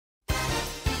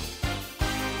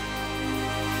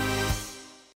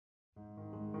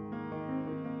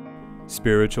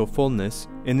spiritual fullness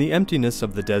in the emptiness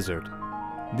of the desert.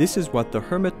 This is what the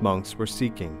hermit monks were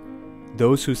seeking,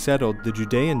 those who settled the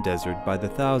Judean desert by the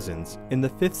thousands in the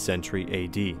 5th century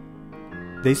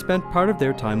AD. They spent part of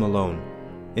their time alone,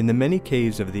 in the many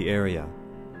caves of the area,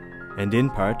 and in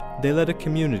part they led a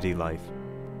community life.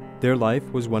 Their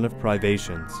life was one of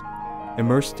privations,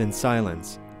 immersed in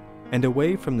silence, and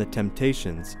away from the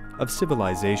temptations of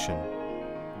civilization.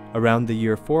 Around the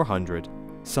year 400,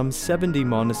 some 70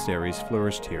 monasteries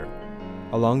flourished here,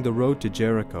 along the road to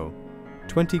Jericho,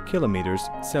 20 kilometers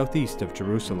southeast of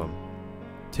Jerusalem.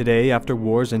 Today, after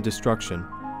wars and destruction,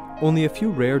 only a few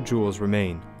rare jewels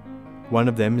remain. One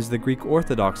of them is the Greek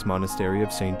Orthodox monastery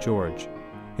of St. George,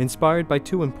 inspired by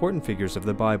two important figures of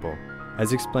the Bible,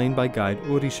 as explained by guide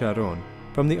Uri Sharon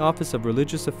from the Office of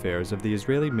Religious Affairs of the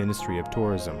Israeli Ministry of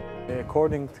Tourism.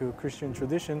 According to Christian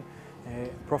tradition,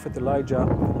 Prophet Elijah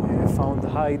found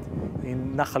hide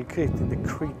in Nahal Crete, in the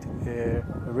Crete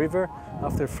river.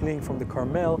 After fleeing from the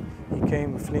Carmel, he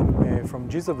came fleeing from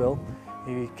Jezebel.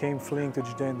 He came fleeing to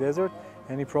Judean desert,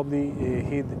 and he probably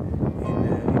hid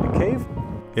in a cave.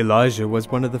 Elijah was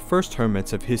one of the first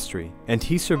hermits of history, and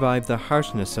he survived the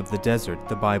harshness of the desert,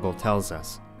 the Bible tells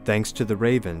us, thanks to the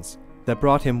ravens that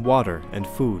brought him water and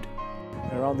food.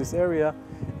 Around this area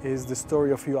is the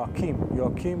story of Joachim.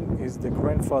 Joachim is the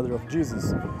grandfather of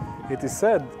Jesus. It is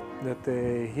said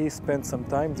that he spent some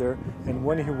time there, and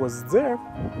when he was there...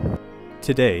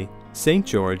 Today, St.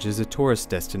 George is a tourist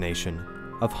destination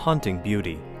of haunting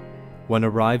beauty. One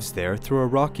arrives there through a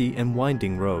rocky and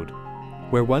winding road,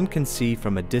 where one can see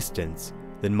from a distance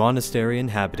the monastery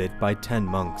inhabited by 10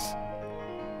 monks.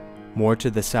 More to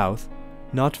the south,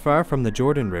 not far from the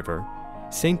Jordan River,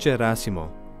 St. Gerasimo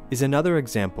is another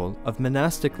example of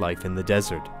monastic life in the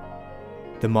desert.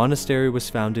 The monastery was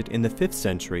founded in the 5th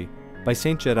century by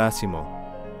St. Gerasimo,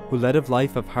 who led a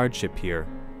life of hardship here,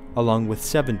 along with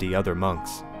 70 other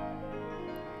monks.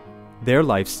 Their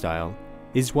lifestyle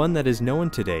is one that is known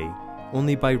today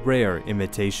only by rare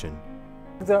imitation.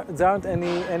 There aren't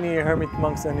any hermit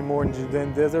monks anymore in the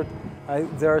Judean desert.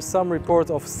 There are some reports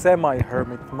of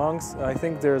semi-hermit monks. I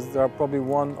think there are probably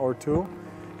one or two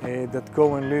that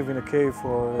go and live in a cave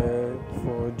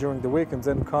for during the week and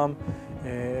then come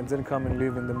and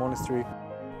live in the monastery.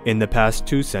 In the past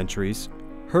 2 centuries,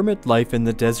 hermit life in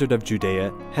the desert of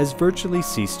Judea has virtually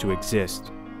ceased to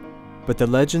exist. But the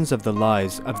legends of the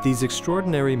lives of these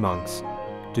extraordinary monks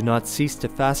do not cease to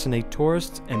fascinate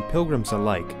tourists and pilgrims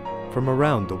alike from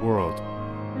around the world.